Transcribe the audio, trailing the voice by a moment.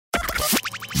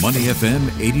Money FM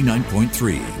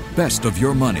 89.3. Best of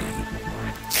your money.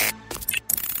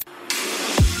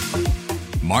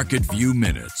 Market View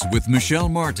Minutes with Michelle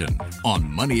Martin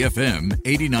on Money FM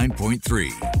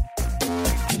 89.3.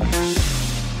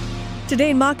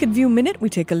 Today in Market View Minute, we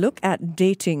take a look at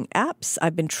dating apps.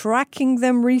 I've been tracking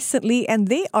them recently and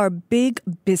they are big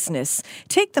business.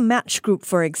 Take the Match Group,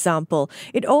 for example.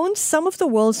 It owns some of the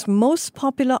world's most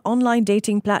popular online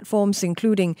dating platforms,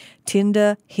 including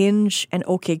Tinder, Hinge, and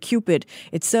OkCupid.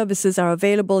 Its services are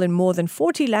available in more than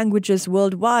 40 languages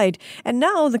worldwide. And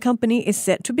now the company is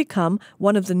set to become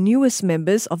one of the newest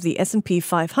members of the S&P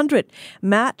 500.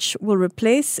 Match will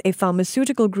replace a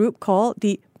pharmaceutical group called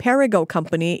the Perrigo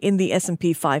company in the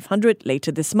S&P 500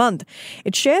 later this month.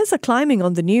 Its shares are climbing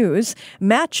on the news.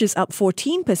 Match is up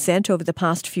 14% over the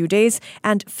past few days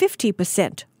and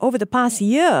 50% over the past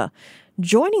year.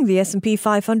 Joining the S&P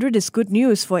 500 is good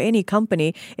news for any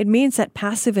company. It means that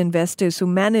passive investors who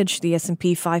manage the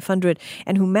S&P 500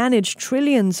 and who manage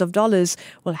trillions of dollars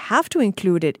will have to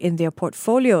include it in their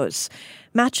portfolios.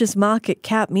 Match's market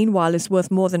cap, meanwhile, is worth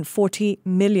more than $40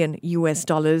 million US.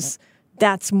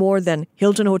 That's more than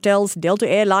Hilton Hotels, Delta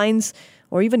Airlines,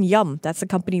 or even Yum. That's a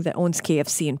company that owns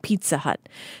KFC and Pizza Hut.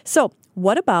 So,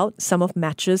 what about some of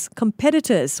Match's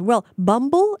competitors? Well,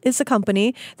 Bumble is a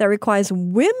company that requires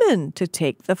women to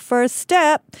take the first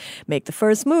step, make the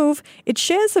first move. Its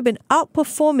shares have been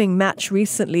outperforming Match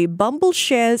recently. Bumble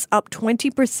shares up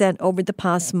 20% over the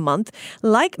past month.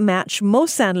 Like Match,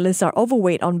 most analysts are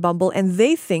overweight on Bumble and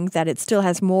they think that it still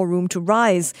has more room to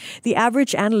rise. The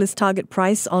average analyst target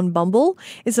price on Bumble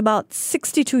is about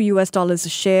 $62 US a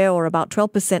share, or about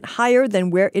 12% higher than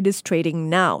where it is trading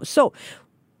now. So,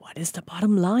 what is the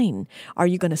bottom line? Are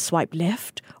you going to swipe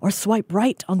left or swipe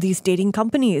right on these dating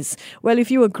companies? Well,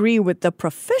 if you agree with the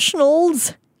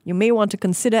professionals, you may want to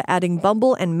consider adding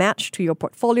Bumble and Match to your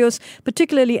portfolios,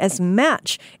 particularly as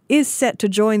Match is set to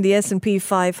join the S&P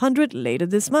 500 later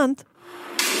this month.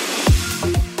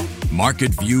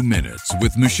 Market View Minutes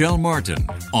with Michelle Martin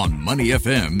on Money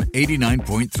FM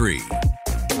 89.3.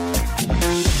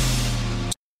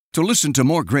 To listen to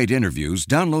more great interviews,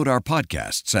 download our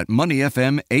podcasts at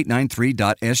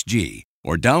moneyfm893.sg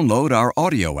or download our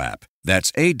audio app.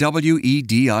 That's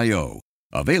AWEDIO.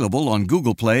 Available on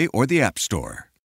Google Play or the App Store.